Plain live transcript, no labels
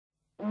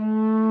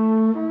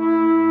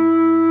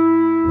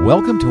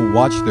Welcome to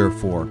Watch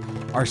Therefore.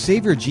 Our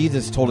Savior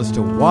Jesus told us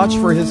to watch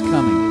for His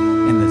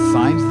coming, and the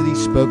signs that He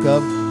spoke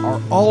of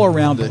are all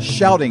around us,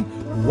 shouting,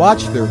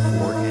 "Watch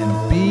therefore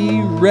and be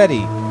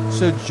ready."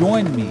 So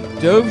join me,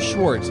 Dove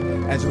Schwartz,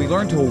 as we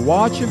learn to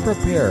watch and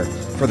prepare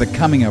for the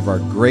coming of our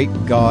great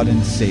God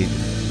and Savior,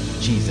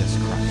 Jesus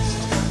Christ.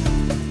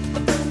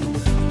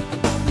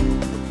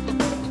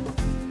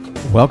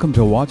 Welcome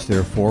to Watch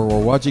Therefore.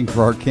 We're watching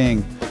for our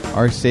King,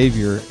 our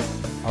Savior,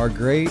 our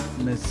great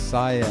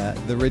Messiah,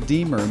 the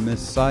Redeemer,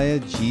 Messiah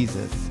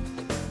Jesus.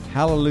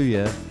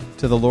 Hallelujah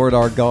to the Lord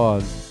our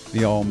God,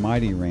 the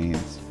Almighty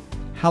reigns.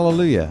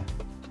 Hallelujah.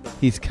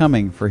 He's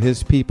coming for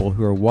His people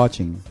who are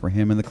watching for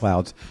Him in the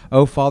clouds.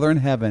 Oh, Father in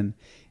heaven,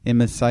 in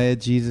Messiah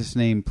Jesus'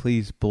 name,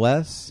 please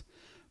bless,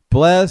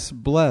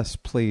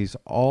 please,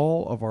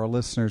 all of our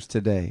listeners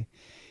today.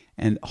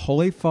 And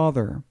Holy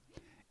Father,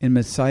 in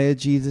Messiah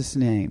Jesus'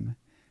 name,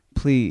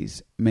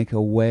 please make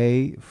a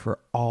way for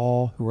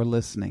all who are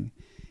listening.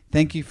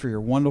 Thank you for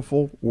your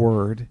wonderful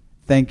word.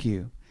 Thank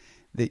you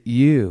that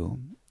you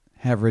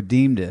have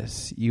redeemed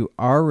us. You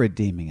are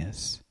redeeming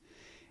us.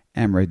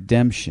 And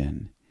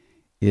redemption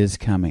is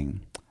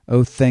coming.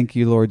 Oh, thank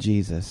you, Lord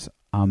Jesus.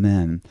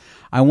 Amen.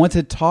 I want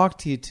to talk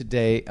to you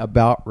today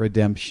about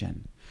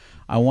redemption.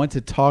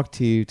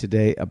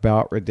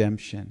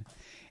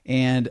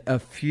 And a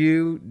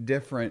few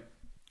different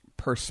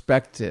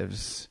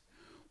perspectives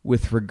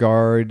with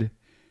regard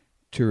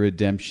to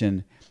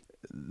redemption.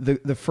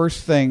 The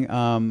first thing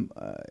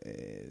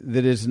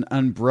that is an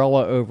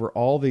umbrella over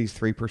all these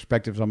three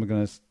perspectives I'm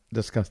going to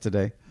discuss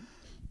today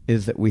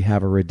is that we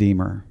have a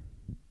Redeemer.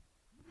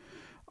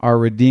 Our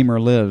Redeemer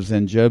lives,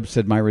 and Job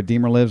said, "My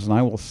Redeemer lives, and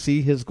I will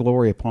see His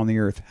glory upon the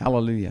earth."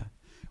 Hallelujah.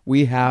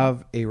 We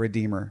have a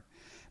Redeemer.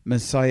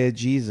 Messiah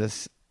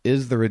Jesus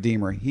is the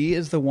Redeemer. He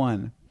is the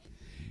one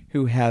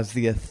who has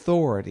the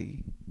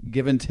authority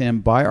given to Him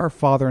by our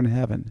Father in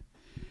heaven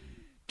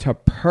to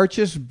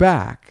purchase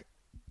back,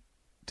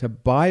 to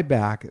buy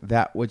back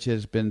that which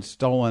has been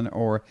stolen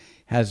or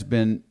has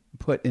been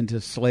put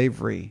into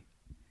slavery.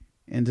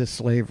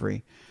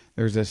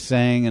 There's a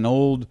saying, an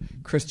old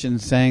Christian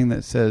saying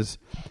that says,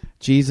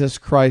 Jesus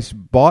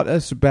Christ bought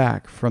us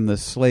back from the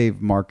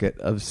slave market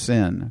of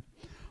sin.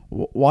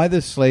 Why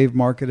the slave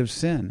market of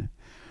sin?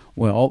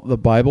 Well, the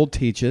Bible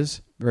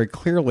teaches very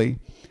clearly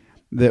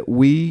that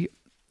we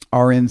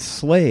are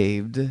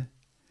enslaved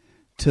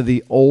to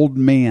the old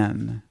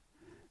man.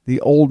 The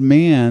old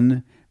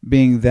man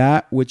being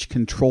that which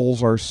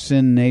controls our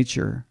sin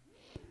nature.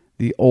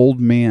 The old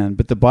man.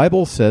 But the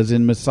Bible says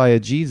in Messiah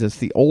Jesus,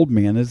 the old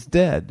man is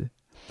dead.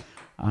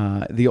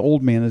 The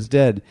old man is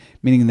dead,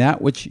 meaning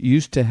that which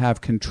used to have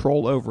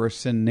control over a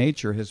sin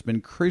nature has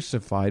been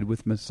crucified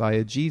with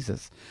Messiah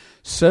Jesus,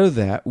 so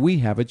that we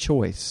have a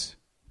choice.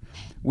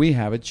 We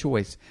have a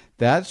choice.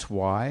 That's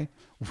why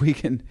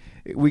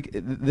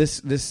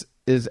this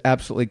is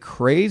absolutely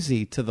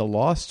crazy to the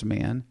lost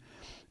man.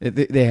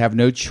 They have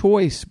no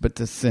choice but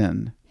to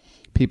sin.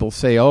 People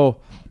say, "Oh,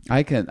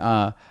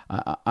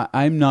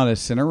 I'm not a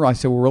sinner." I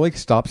say, "Well, really,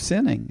 stop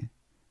sinning,"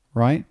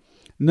 right?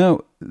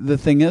 No, the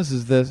thing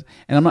is this,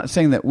 and I'm not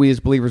saying that we as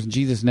believers in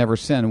Jesus never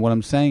sin. What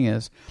I'm saying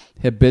is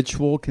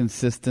habitual,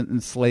 consistent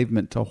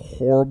enslavement to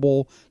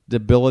horrible,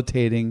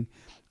 debilitating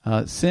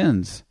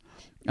sins.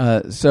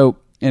 So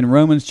in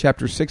Romans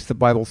chapter 6, the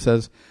Bible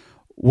says,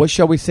 "What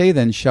shall we say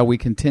then? Shall we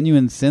continue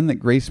in sin that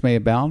grace may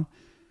abound?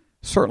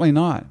 Certainly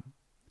not.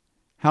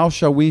 How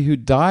shall we who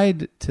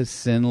died to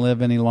sin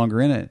live any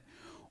longer in it?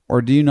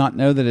 Or do you not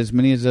know that as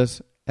many of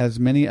us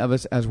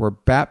as were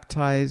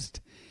baptized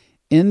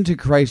into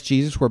Christ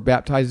Jesus were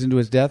baptized into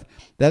His death?"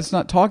 That's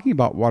not talking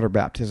about water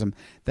baptism.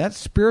 That's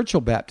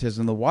spiritual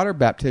baptism. The water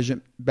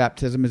baptism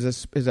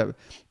is a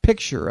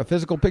picture, a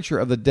physical picture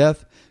of the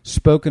death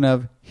spoken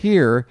of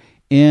here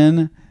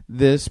in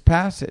this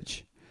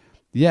passage.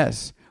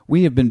 Yes,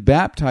 we have been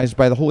baptized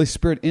by the Holy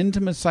Spirit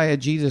into Messiah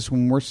Jesus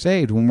when we're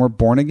saved, when we're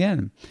born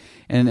again.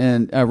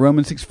 And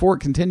Romans 6:4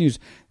 continues,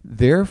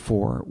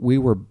 "Therefore we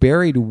were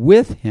buried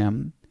with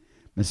Him,"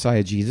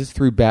 Messiah Jesus,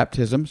 "through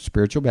baptism,"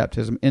 spiritual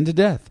baptism, "into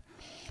death,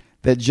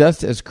 that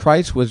just as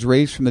Christ was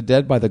raised from the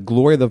dead by the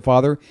glory of the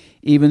Father,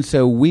 even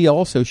so we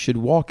also should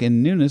walk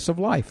in newness of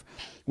life."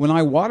 When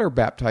I water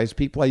baptize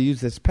people, I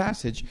use this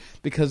passage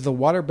because the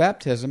water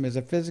baptism is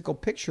a physical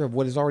picture of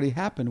what has already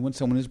happened when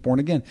someone is born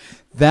again.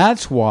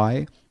 That's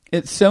why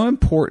it's so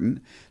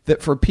important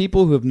that for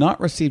people who have not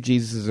received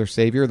Jesus as their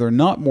Savior, they're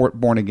not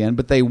born again,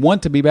 but they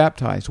want to be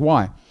baptized.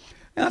 Why?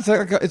 And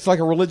it's like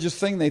a religious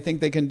thing they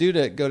think they can do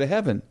to go to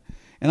heaven.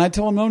 And I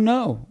tell them,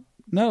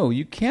 no,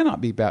 you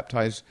cannot be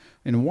baptized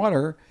in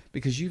water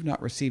because you've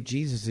not received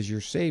Jesus as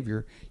your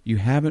Savior. You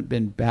haven't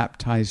been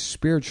baptized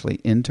spiritually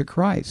into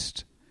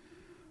Christ.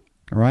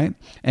 All right?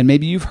 And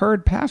maybe you've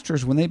heard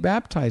pastors, when they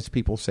baptize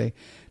people, say,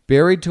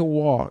 buried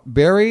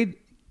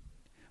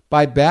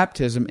by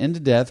baptism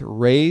into death,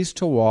 raised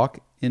to walk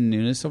in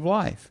newness of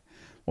life.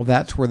 Well,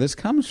 that's where this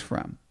comes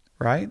from,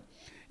 right?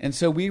 And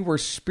so we were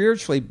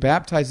spiritually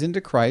baptized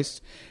into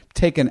Christ,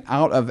 taken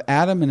out of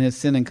Adam and his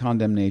sin and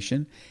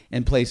condemnation,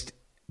 and placed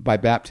by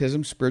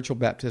baptism, spiritual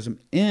baptism,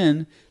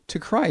 into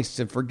Christ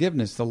and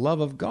forgiveness, the love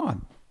of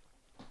God.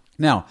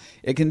 Now,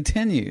 it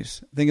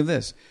continues. Think of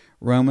this.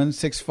 Romans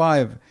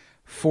 6:5.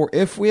 For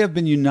if we have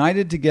been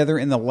united together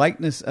in the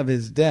likeness of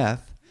his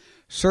death,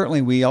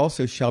 certainly we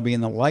also shall be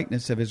in the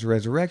likeness of his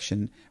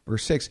resurrection.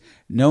 Verse 6.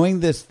 Knowing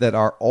this, that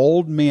our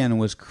old man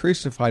was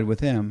crucified with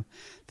him,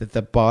 that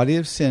the body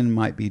of sin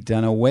might be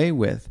done away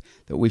with,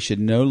 that we should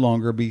no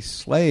longer be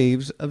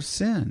slaves of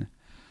sin.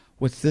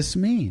 What's this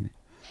mean?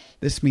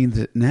 This means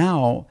that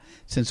now,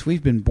 since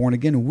we've been born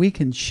again, we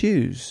can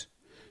choose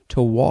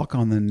to walk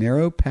on the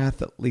narrow path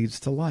that leads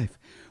to life.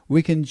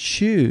 We can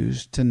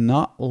choose to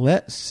not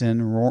let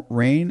sin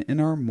reign in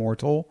our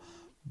mortal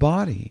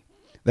body.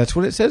 That's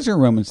what it says in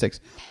Romans 6.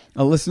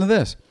 Now listen to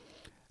this.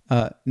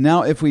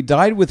 Now, if we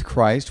died with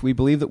Christ, we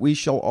believe that we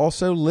shall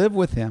also live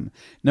with him,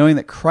 knowing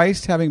that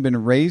Christ, having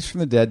been raised from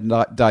the dead,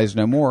 dies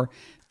no more.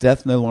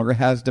 Death no longer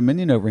has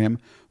dominion over him.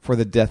 For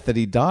the death that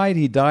he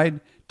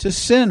died to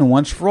sin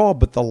once for all,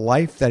 but the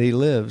life that he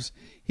lives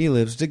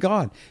to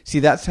God. See,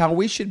 that's how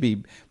we should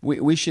be.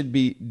 We should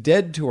be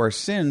dead to our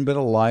sin, but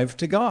alive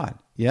to God.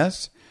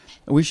 Yes?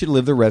 We should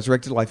live the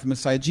resurrected life of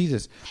Messiah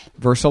Jesus.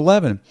 Verse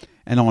 11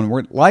 and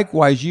onward.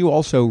 Likewise, you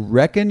also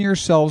reckon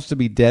yourselves to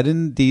be dead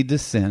indeed to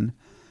sin,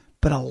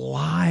 but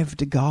alive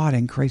to God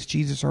in Christ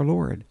Jesus our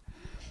Lord.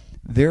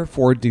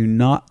 Therefore, do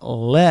not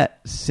let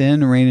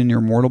sin reign in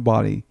your mortal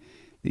body,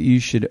 that you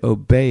should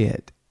obey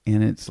it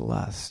in its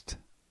lust.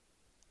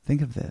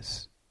 Think of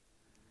this.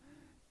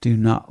 Do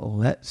not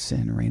let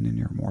sin reign in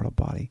your mortal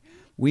body.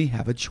 We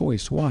have a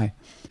choice. Why?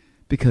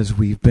 Because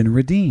we've been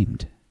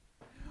redeemed.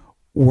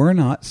 We're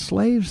not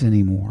slaves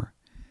anymore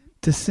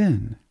to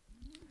sin.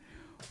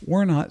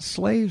 We're not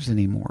slaves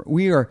anymore.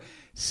 We are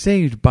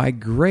saved by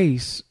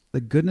grace,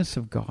 the goodness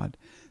of God,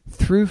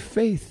 through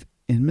faith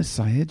in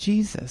Messiah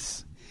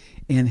Jesus.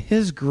 And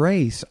his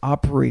grace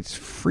operates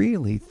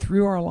freely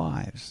through our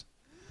lives.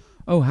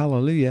 Oh,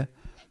 hallelujah.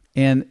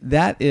 And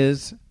that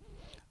is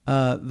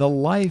the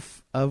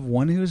life of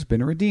one who has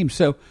been redeemed.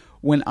 So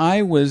when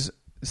I was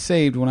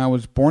saved, when I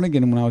was born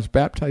again, when I was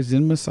baptized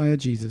in Messiah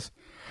Jesus,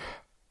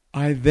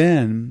 I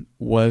then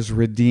was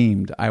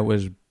redeemed. I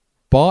was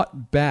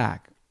bought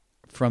back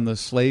from the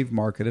slave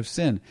market of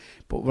sin.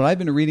 But what I've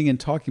been reading and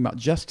talking about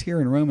just here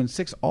in Romans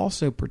 6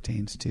 also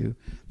pertains to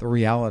the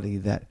reality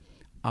that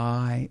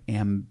I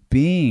am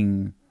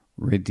being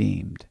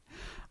redeemed.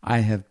 I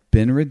have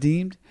been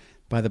redeemed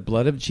by the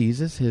blood of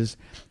Jesus,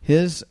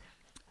 his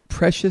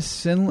precious,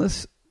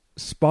 sinless,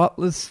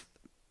 spotless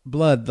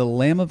blood, the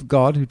Lamb of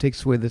God who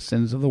takes away the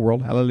sins of the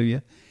world.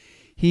 Hallelujah.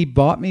 He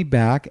bought me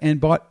back and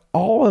bought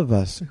all of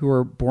us who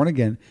are born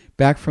again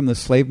back from the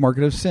slave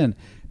market of sin.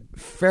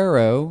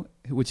 Pharaoh,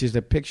 which is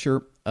a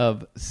picture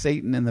of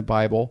Satan in the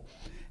Bible,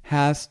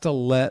 has to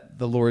let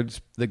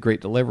the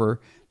great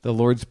deliverer, the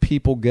Lord's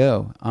people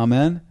go.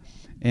 Amen.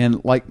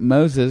 And like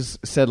Moses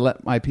said,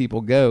 let my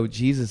people go,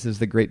 Jesus is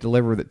the great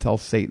deliverer that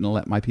tells Satan to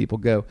let my people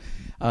go.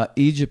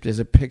 Egypt is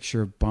a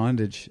picture of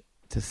bondage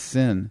to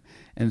sin.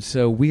 And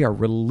so we are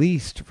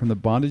released from the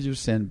bondage of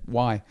sin.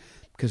 Why?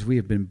 Because we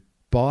have been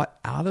bought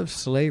out of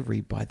slavery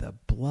by the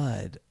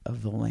blood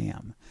of the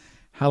Lamb.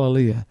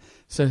 Hallelujah.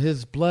 So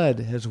his blood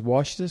has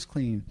washed us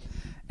clean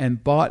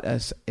and bought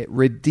us, it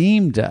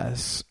redeemed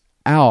us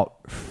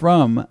out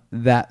from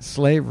that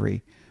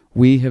slavery.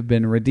 We have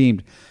been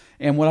redeemed.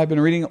 And what I've been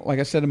reading, like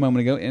I said a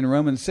moment ago, in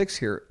Romans 6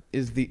 here,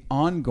 is the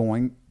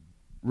ongoing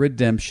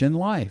redemption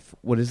life.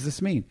 What does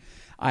this mean?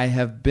 I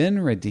have been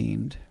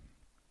redeemed,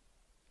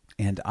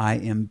 and I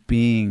am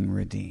being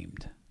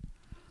redeemed.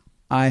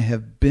 I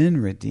have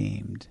been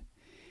redeemed,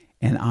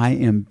 and I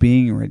am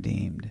being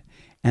redeemed.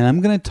 And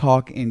I'm going to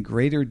talk in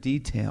greater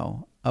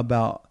detail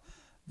about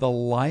the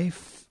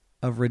life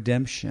of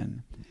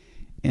redemption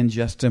in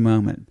just a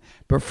moment.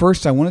 But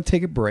first, I want to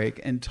take a break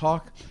and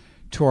talk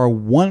to our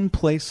One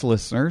Place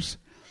listeners.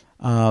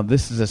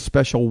 This is a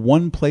special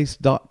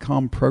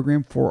OnePlace.com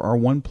program for our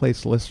One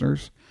Place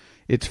listeners.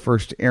 Its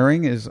first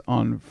airing is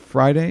on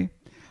Friday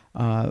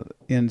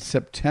in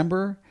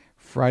September,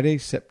 Friday,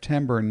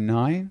 September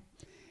 9.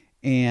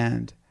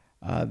 And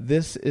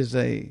this is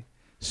a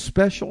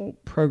special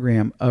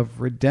program of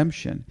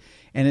redemption.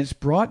 And it's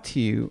brought to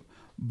you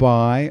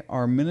by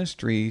our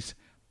ministries,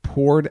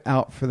 Poured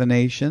Out for the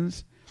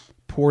Nations.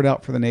 Poured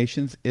Out for the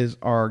Nations is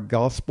our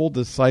gospel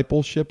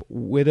discipleship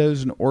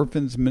widows and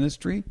orphans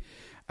ministry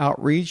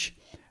outreach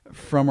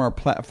from our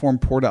platform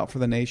Poured Out for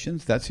the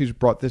Nations. That's who's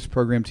brought this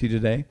program to you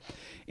today.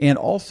 And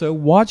also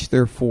Watch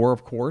Therefore,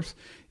 of course.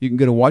 You can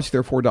go to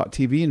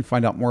watchtherefore.tv and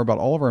find out more about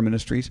all of our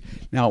ministries.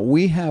 Now,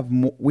 we have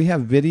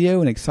video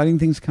and exciting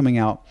things coming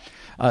out.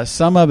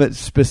 Some of it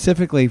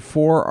specifically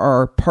for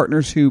our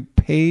partners who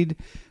paid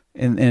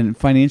and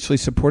financially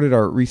supported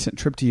our recent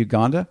trip to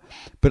Uganda,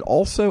 but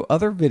also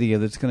other video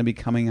that's going to be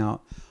coming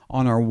out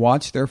on our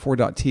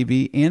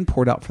watchtherefore.tv and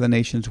Poured Out for the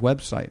Nations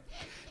website.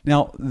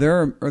 Now,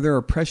 there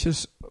are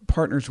precious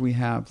partners we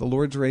have. The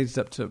Lord's raised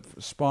up to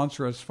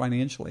sponsor us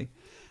financially.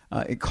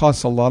 It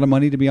costs a lot of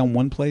money to be on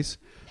One Place.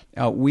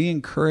 We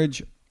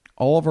encourage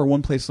all of our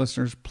One Place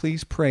listeners,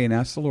 please pray and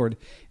ask the Lord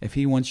if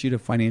He wants you to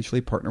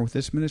financially partner with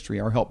this ministry.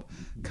 Our help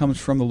comes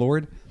from the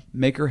Lord,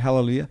 maker,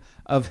 hallelujah,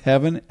 of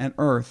heaven and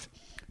earth.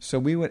 So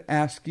we would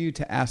ask you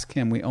to ask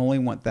Him. We only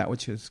want that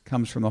which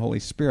comes from the Holy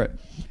Spirit.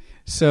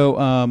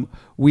 So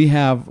we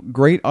have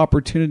great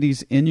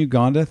opportunities in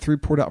Uganda through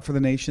Poured Out for the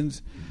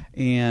Nations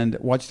and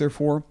Watch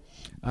Therefore.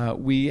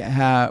 We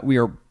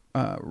are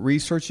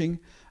researching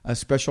a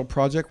special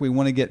project. We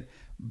want to get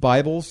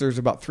Bibles. There's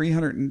about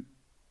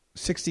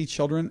 360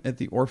 children at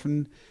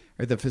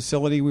the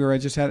facility we were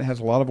just at. It has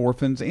a lot of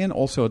orphans and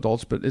also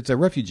adults, but it's a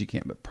refugee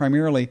camp. But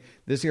primarily,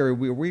 this area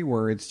where we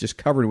were, it's just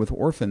covered with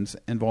orphans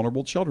and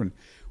vulnerable children.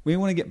 We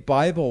want to get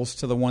Bibles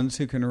to the ones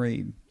who can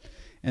read.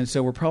 And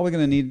so we're probably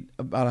going to need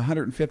about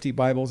 150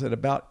 Bibles at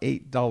about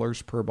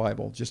 $8 per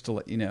Bible, just to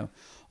let you know.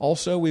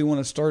 Also, we want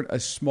to start a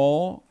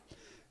small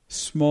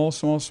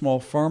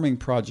farming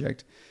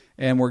project,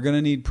 and we're going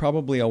to need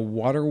probably a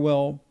water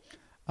well,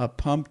 a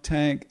pump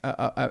tank,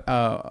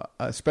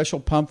 a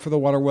special pump for the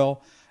water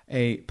well,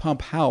 a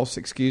pump house,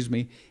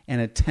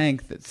 and a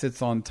tank that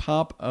sits on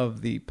top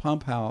of the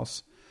pump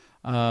house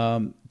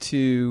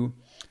to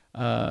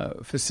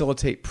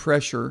facilitate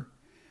pressure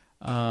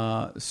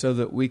so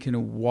that we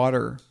can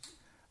water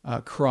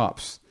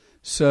crops.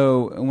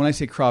 So when I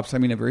say crops, I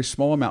mean a very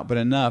small amount, but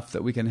enough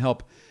that we can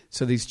help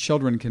so these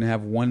children can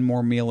have one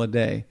more meal a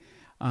day.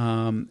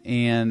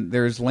 And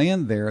there's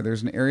land there.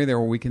 There's an area there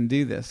where we can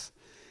do this.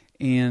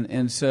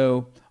 And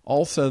so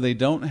also they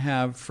don't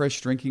have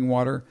fresh drinking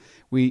water.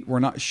 We're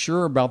not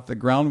sure about the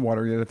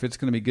groundwater yet, if it's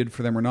going to be good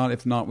for them or not.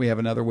 If not, we have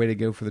another way to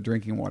go for the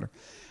drinking water.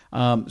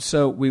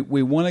 So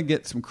we want to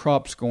get some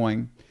crops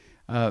going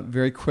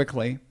very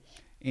quickly.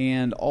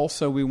 And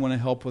also we want to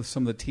help with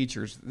some of the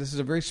teachers. This is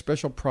a very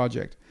special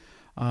project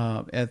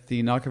at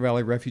the Naka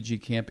Valley Refugee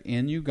Camp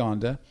in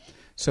Uganda.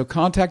 So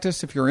contact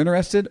us if you're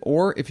interested,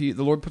 or if the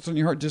Lord puts on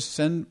your heart, just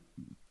send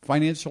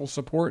financial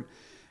support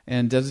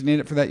and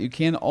designate it for that. You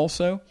can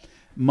also,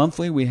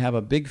 monthly, we have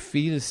a big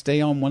fee to stay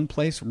on One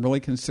Place. I'm really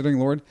considering,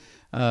 Lord,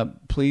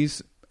 I'm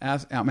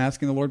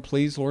asking the Lord,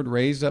 please, Lord,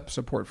 raise up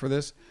support for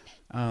this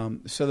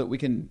so that we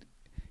can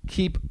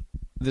keep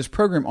this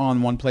program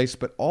on One Place,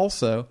 but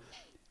also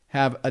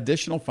have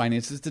additional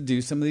finances to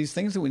do some of these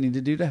things that we need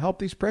to do to help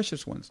these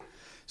precious ones.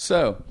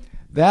 So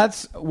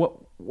that's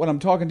what I'm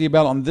talking to you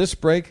about on this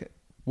break.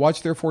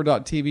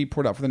 WatchTherefore.tv,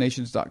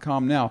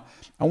 PouredOutForTheNations.com. Now,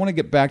 I want to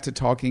get back to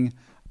talking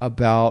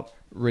about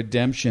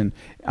redemption.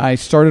 I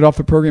started off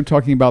the program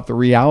talking about the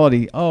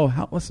reality.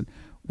 Listen,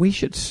 we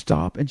should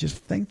stop and just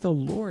thank the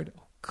Lord.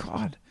 Oh,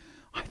 God,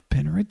 I've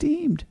been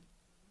redeemed.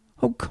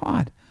 Oh,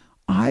 God,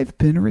 I've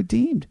been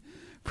redeemed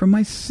from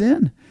my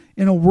sin.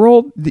 In a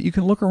world that you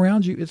can look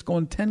around you, it's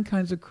going 10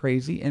 kinds of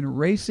crazy and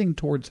racing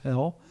towards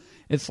hell.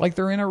 It's like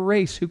they're in a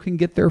race. Who can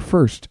get there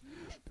first,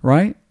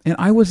 right? And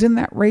I was in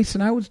that race,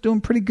 and I was doing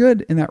pretty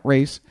good in that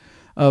race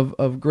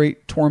of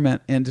great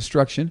torment and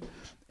destruction.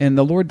 And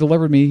the Lord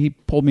delivered me. He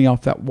pulled me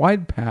off that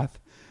wide path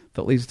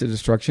that leads to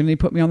destruction, and He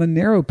put me on the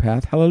narrow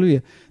path,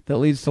 hallelujah, that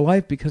leads to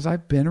life, because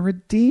I've been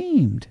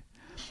redeemed.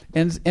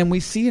 And we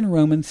see in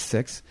Romans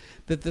 6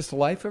 that this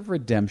life of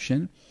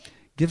redemption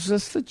gives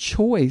us the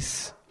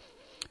choice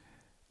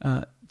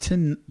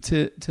to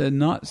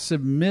not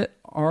submit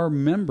our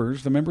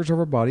members, the members of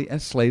our body,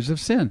 as slaves of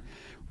sin.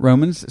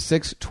 Romans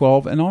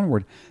 6:12 and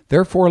onward.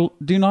 Therefore,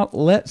 do not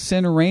let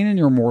sin reign in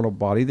your mortal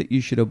body, that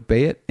you should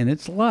obey it in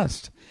its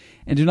lust.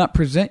 And do not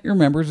present your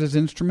members as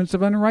instruments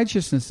of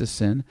unrighteousness to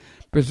sin,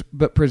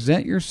 but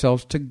present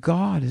yourselves to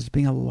God as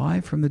being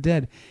alive from the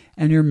dead,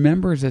 and your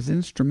members as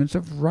instruments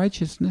of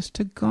righteousness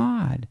to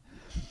God.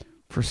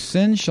 For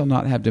sin shall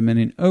not have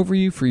dominion over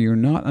you, for you are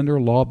not under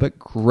law, but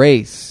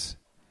grace.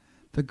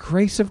 The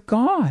grace of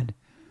God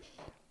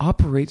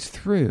operates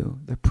through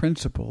the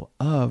principle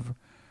of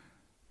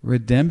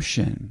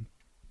redemption.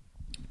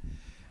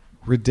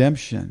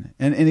 Redemption.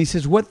 And he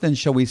says, what then?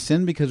 Shall we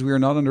sin because we are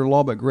not under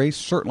law, but grace?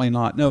 Certainly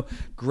not. No,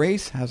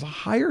 grace has a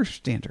higher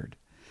standard.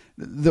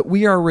 That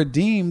we are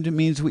redeemed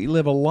means we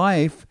live a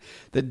life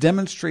that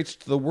demonstrates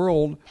to the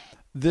world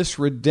this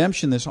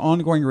redemption, this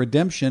ongoing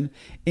redemption,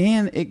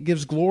 and it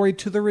gives glory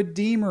to the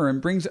Redeemer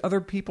and brings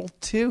other people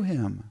to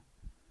Him.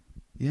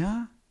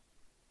 Yeah?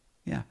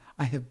 Yeah.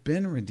 I have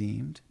been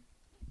redeemed.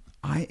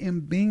 I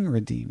am being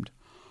redeemed.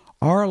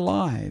 Our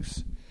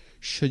lives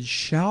should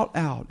shout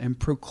out and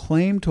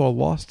proclaim to a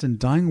lost and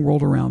dying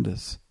world around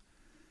us,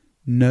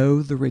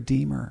 know the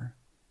Redeemer.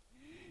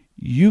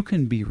 You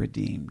can be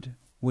redeemed.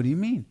 What do you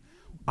mean?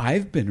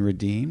 I've been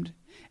redeemed.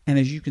 And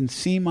as you can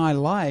see my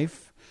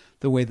life,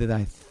 the way that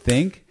I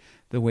think,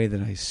 the way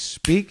that I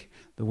speak,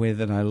 the way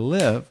that I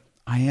live,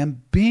 I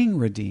am being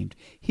redeemed.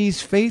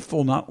 He's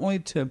faithful not only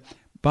to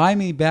buy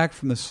me back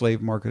from the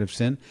slave market of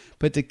sin,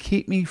 but to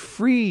keep me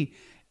free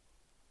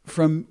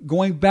from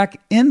going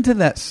back into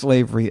that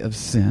slavery of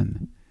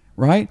sin,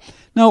 right?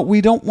 No,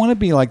 we don't want to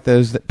be like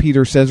those that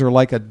Peter says are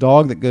like a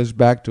dog that goes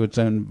back to its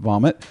own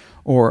vomit,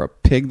 or a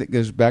pig that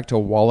goes back to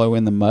wallow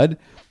in the mud.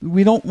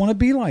 We don't want to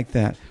be like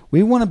that.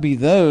 We want to be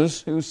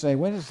those who say,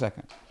 wait a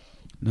second,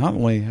 not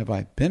only have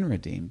I been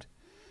redeemed,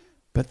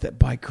 but that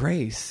by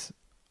grace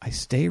I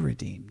stay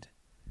redeemed.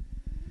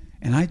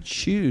 And I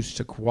choose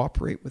to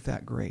cooperate with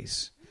that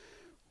grace.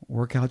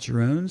 Work out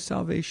your own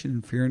salvation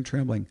in fear and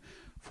trembling,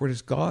 for it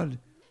is God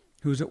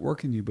who is at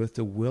work in you, both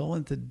to will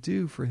and to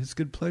do for his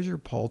good pleasure,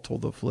 Paul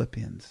told the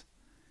Philippians.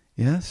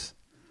 Yes,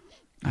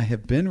 I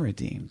have been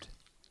redeemed,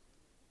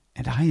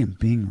 and I am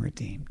being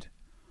redeemed.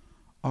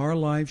 Our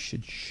lives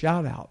should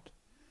shout out,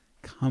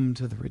 come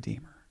to the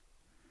Redeemer.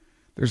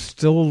 There's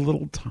still a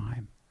little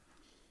time.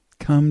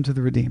 Come to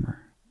the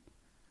Redeemer.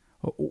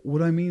 What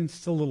do I mean,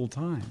 still a little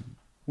time?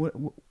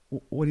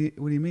 What do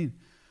you mean?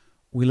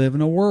 We live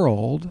in a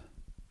world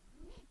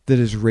that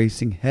is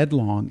racing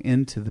headlong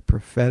into the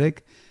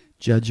prophetic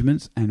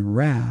judgments and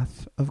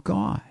wrath of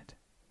God.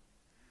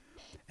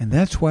 And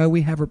that's why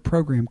we have a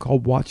program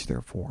called Watch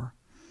Therefore.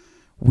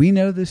 We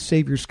know the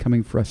Savior's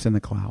coming for us in the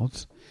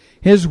clouds.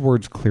 His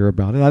word's clear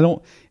about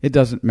it. It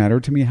doesn't matter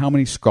to me how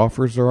many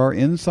scoffers there are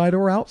inside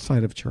or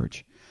outside of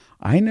church.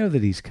 I know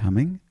that he's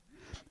coming,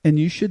 and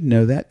you should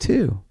know that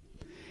too.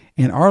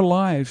 And our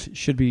lives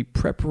should be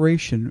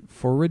preparation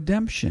for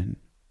redemption.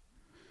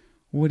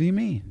 What do you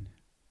mean?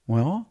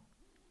 Well,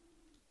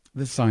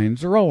 the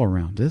signs are all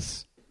around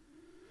us.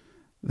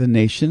 The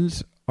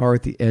nations are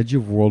at the edge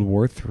of World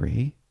War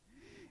III.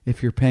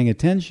 If you're paying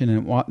attention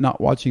and not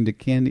watching the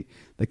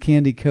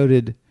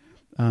candy-coated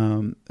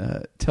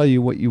tell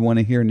you what you want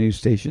to hear news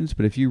stations,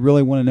 but if you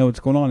really want to know what's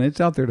going on,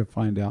 it's out there to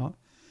find out.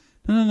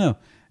 No.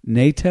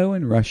 NATO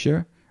and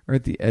Russia are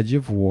at the edge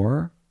of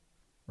war,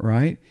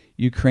 right?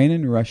 Ukraine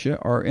and Russia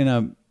are in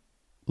a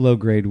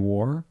low-grade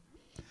war.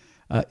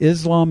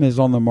 Islam is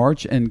on the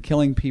march and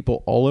killing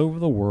people all over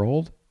the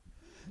world.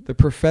 The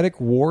prophetic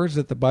wars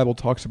that the Bible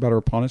talks about are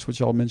upon us, which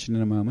I'll mention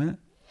in a moment.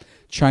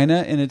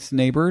 China and its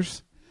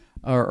neighbors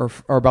are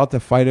about to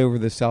fight over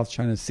the South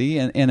China Sea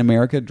and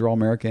America, draw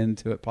America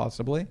into it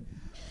possibly.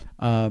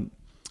 The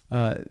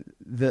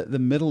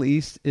Middle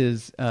East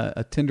is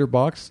a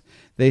tinderbox.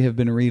 They have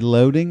been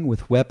reloading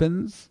with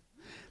weapons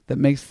that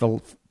makes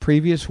the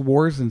previous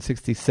wars in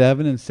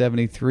 67 and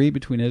 73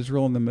 between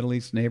Israel and the Middle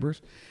East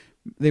neighbors.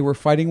 They were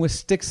fighting with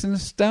sticks and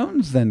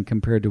stones then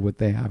compared to what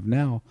they have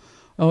now.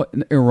 Oh,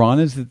 Iran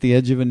is at the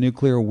edge of a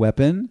nuclear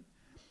weapon.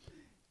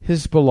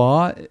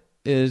 Hezbollah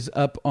is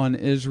up on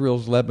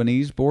Israel's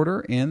Lebanese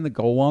border and the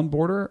Golan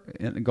border.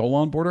 And the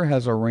Golan border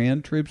has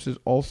Iran troops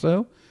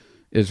also.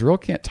 Israel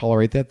can't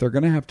tolerate that. They're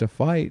going to have to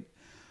fight.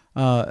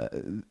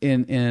 In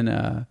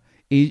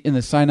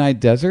the Sinai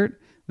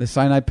Desert, the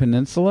Sinai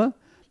Peninsula,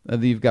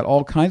 you've got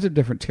all kinds of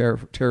different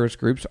terrorist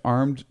groups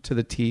armed to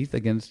the teeth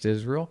against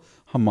Israel.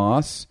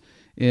 Hamas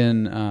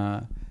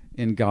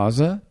in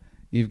Gaza.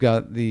 You've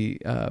got the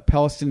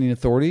Palestinian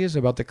Authority is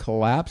about to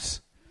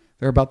collapse.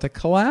 They're about to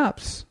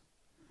collapse.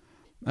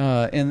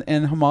 And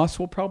Hamas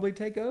will probably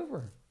take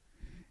over.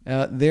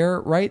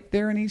 They're right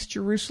there in East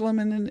Jerusalem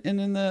and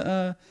in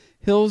the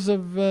hills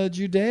of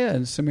Judea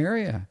and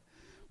Samaria,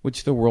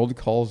 which the world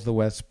calls the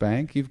West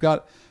Bank. You've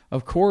got,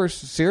 of course,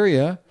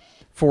 Syria.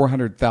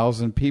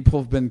 400,000 people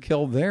have been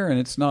killed there, and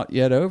it's not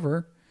yet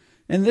over.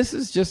 And this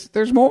is just,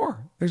 there's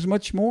more. There's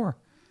much more.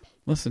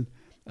 Listen,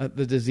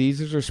 the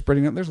diseases are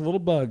spreading up. There's a little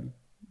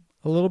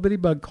bitty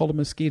bug called a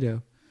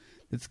mosquito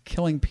that's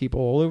killing people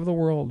all over the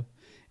world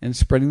and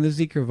spreading the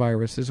Zika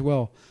virus as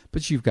well.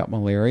 But you've got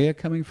malaria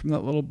coming from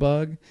that little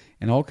bug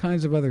and all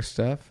kinds of other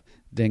stuff,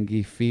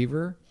 dengue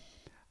fever.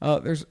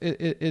 Listen,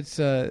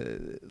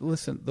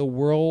 the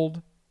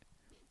world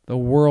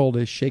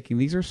is shaking.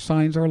 These are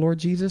signs our Lord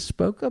Jesus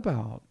spoke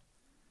about.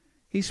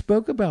 He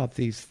spoke about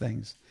these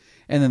things.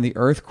 And then the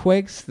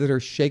earthquakes that are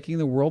shaking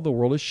the world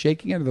is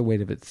shaking under the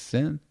weight of its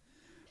sin,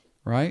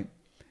 right?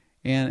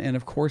 And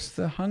of course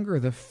the hunger,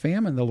 the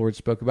famine the Lord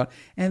spoke about,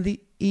 and the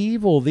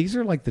evil. These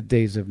are like the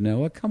days of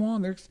Noah. Come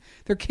on,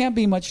 there can't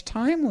be much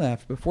time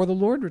left before the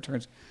Lord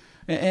returns.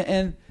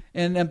 And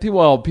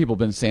people have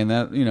been saying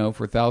that,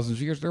 for thousands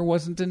of years. There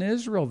wasn't in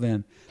Israel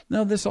then.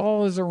 No, this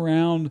all is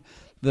around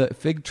the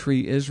fig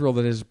tree Israel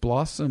that has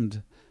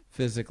blossomed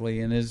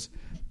physically and is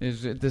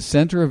at the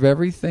center of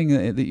everything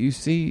that you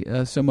see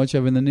so much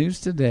of in the news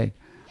today.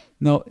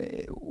 No,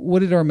 what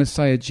did our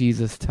Messiah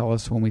Jesus tell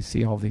us when we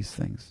see all these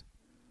things?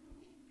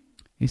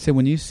 He said,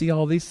 when you see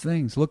all these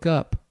things, look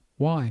up.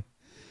 Why?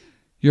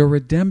 Your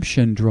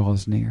redemption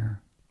draws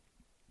near.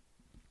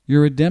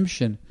 Your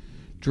redemption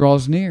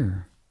draws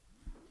near.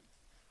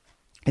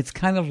 It's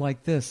kind of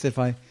like this. If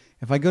I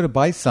go to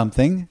buy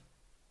something,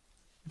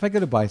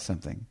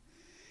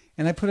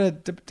 and I put a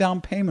down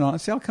payment on it,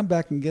 say, I'll come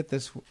back and get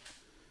this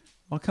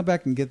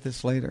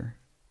later.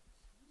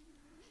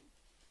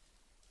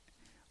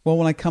 Well,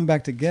 when I come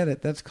back to get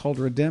it, that's called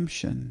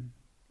redemption.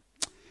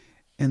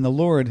 And the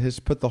Lord has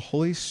put the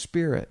Holy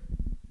Spirit,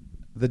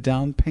 the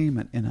down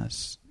payment in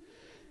us.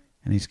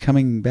 And He's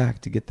coming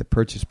back to get the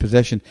purchased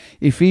possession.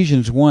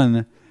 Ephesians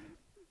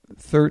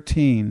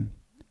 1:13.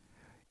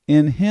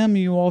 In Him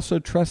you also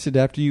trusted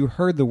after you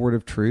heard the word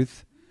of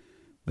truth,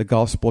 the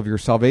gospel of your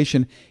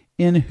salvation.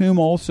 in whom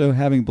also,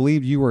 having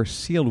believed, you are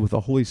sealed with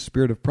the Holy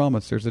Spirit of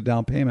promise. There's a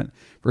down payment.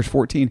 Verse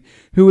 14,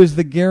 who is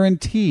the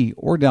guarantee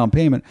or down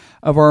payment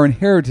of our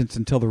inheritance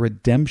until the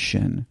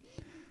redemption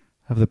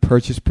of the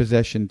purchased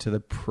possession to the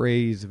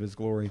praise of his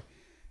glory.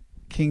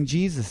 King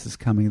Jesus is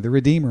coming, the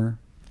Redeemer.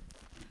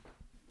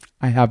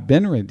 I have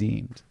been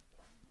redeemed.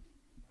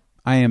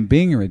 I am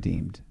being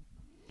redeemed.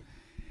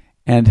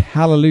 And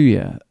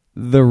hallelujah,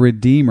 the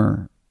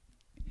Redeemer,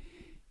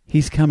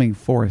 he's coming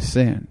for us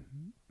soon.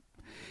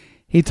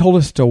 He told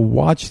us to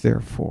watch,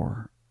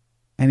 therefore,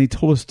 and he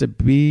told us to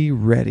be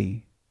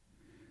ready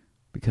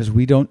because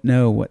we don't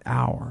know what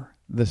hour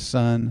the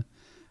Son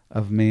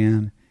of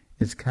Man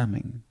is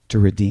coming to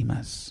redeem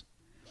us.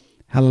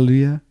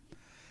 Hallelujah.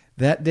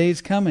 That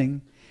day's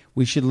coming.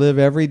 We should live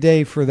every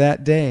day for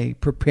that day,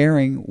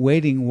 preparing,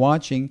 waiting,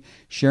 watching,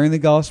 sharing the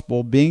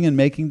gospel, being and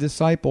making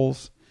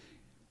disciples.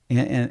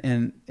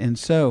 And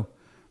so,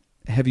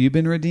 have you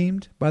been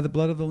redeemed by the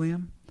blood of the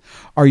Lamb?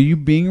 Are you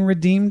being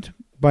redeemed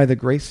by the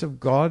grace of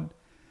God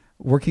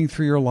working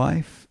through your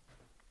life?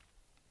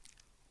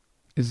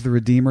 Is the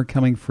Redeemer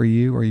coming for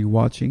you? Are you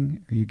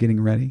watching? Are you getting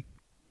ready?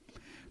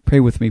 Pray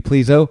with me,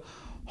 please. Oh,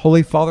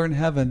 Holy Father in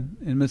heaven,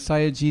 in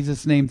Messiah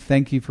Jesus' name,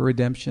 thank you for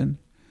redemption.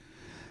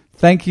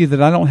 Thank you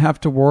that I don't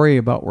have to worry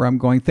about where I'm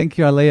going. Thank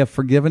you I lay a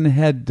forgiven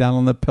head down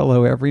on the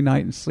pillow every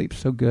night and sleep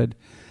so good.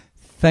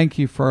 Thank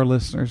you for our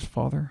listeners,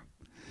 Father.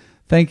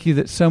 Thank you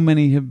that so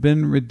many have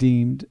been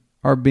redeemed,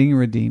 are being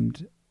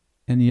redeemed,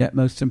 and yet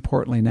most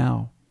importantly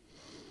now,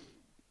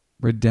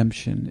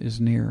 redemption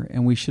is near,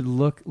 and we should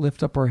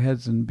lift up our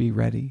heads and be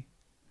ready.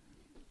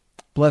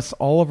 Bless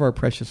all of our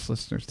precious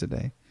listeners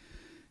today,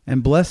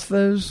 and bless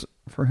those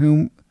for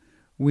whom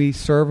we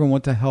serve and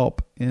want to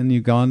help in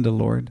Uganda,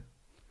 Lord.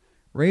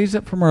 Raise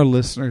up from our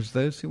listeners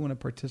those who want to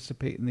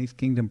participate in these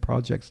kingdom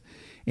projects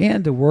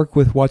and to work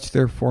with Watch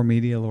Therefore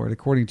Media, Lord,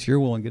 according to your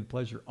will and good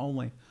pleasure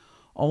only.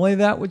 Only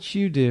that which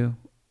you do,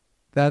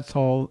 that's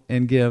all,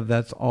 and give,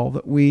 that's all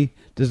that we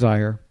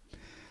desire.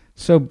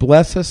 So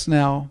bless us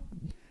now.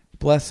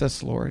 Bless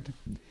us, Lord,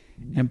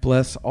 and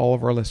bless all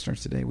of our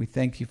listeners today. We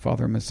thank you,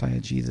 Father and Messiah,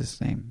 in Jesus'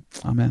 name.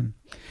 Amen.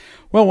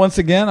 Well, once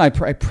again, I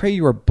pray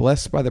you are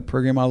blessed by the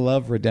program. I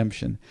love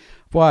redemption.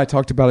 Boy, I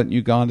talked about it in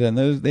Uganda, and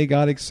they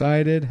got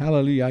excited.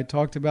 Hallelujah. I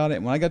talked about it.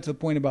 And when I got to the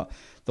point about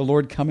the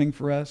Lord coming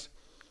for us,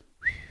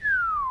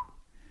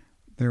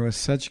 there was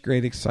such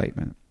great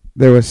excitement.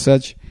 There was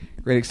such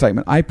great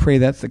excitement. I pray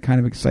that's the kind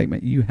of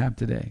excitement you have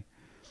today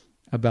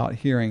about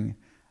hearing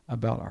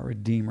about our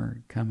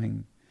Redeemer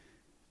coming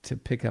to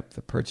pick up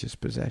the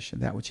purchased possession,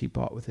 that which he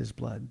bought with his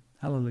blood.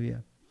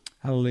 Hallelujah.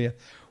 Hallelujah.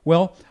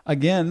 Well,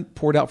 again,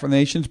 Poured Out for the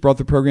Nations brought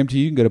the program to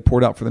you. You can go to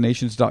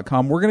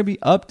pouredoutforthenations.com. We're going to be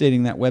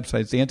updating that website.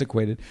 It's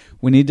antiquated.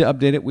 We need to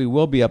update it. We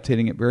will be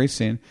updating it very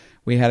soon.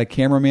 We had a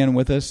cameraman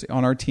with us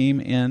on our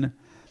team in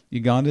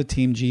Uganda,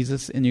 Team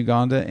Jesus in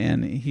Uganda,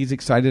 and he's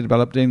excited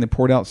about updating the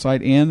Poured Out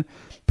site and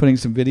putting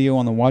some video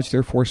on the Watch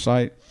Therefore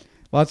site.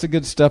 Lots of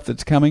good stuff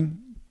that's coming.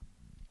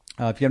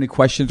 If you have any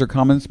questions or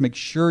comments, make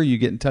sure you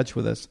get in touch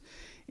with us.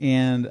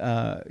 And,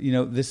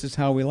 this is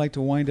how we like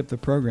to wind up the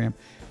program.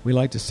 We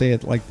like to say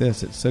it like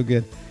this. It's so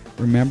good.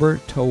 Remember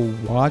to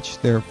watch,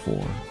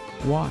 therefore.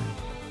 Why?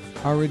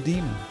 Our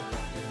Redeemer.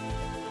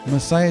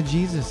 Messiah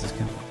Jesus is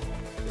coming.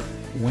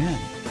 When?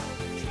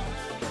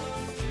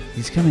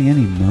 He's coming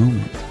any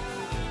moment.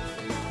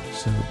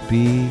 So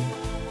be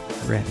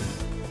ready.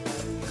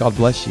 God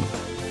bless you.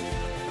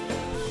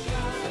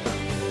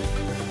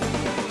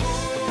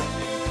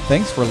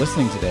 Thanks for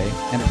listening today,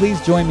 and please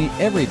join me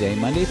every day,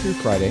 Monday through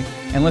Friday,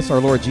 unless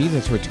our Lord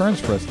Jesus returns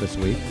for us this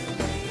week.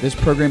 This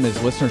program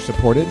is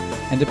listener-supported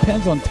and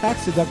depends on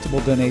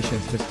tax-deductible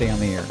donations to stay on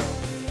the air.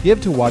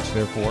 Give to Watch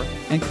Therefore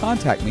and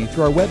contact me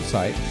through our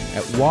website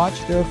at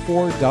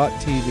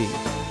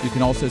watchtherefore.tv. You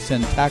can also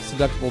send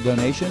tax-deductible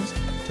donations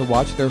to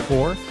Watch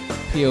Therefore,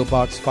 P.O.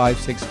 Box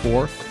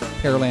 564,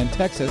 Pearland,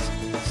 Texas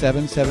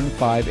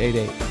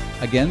 77588.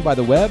 Again, by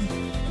the web,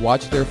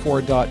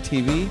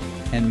 watchtherefore.tv,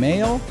 and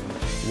mail,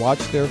 Watch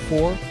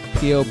Therefore,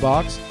 P.O.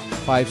 Box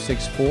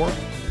 564,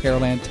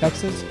 Pearland,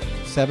 Texas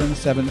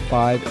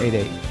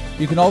 77588.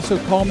 You can also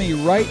call me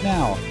right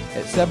now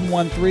at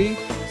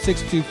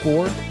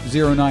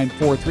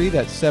 713-624-0943.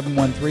 That's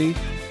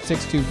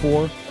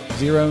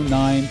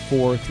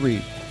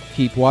 713-624-0943.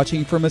 Keep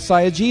watching for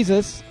Messiah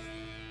Jesus.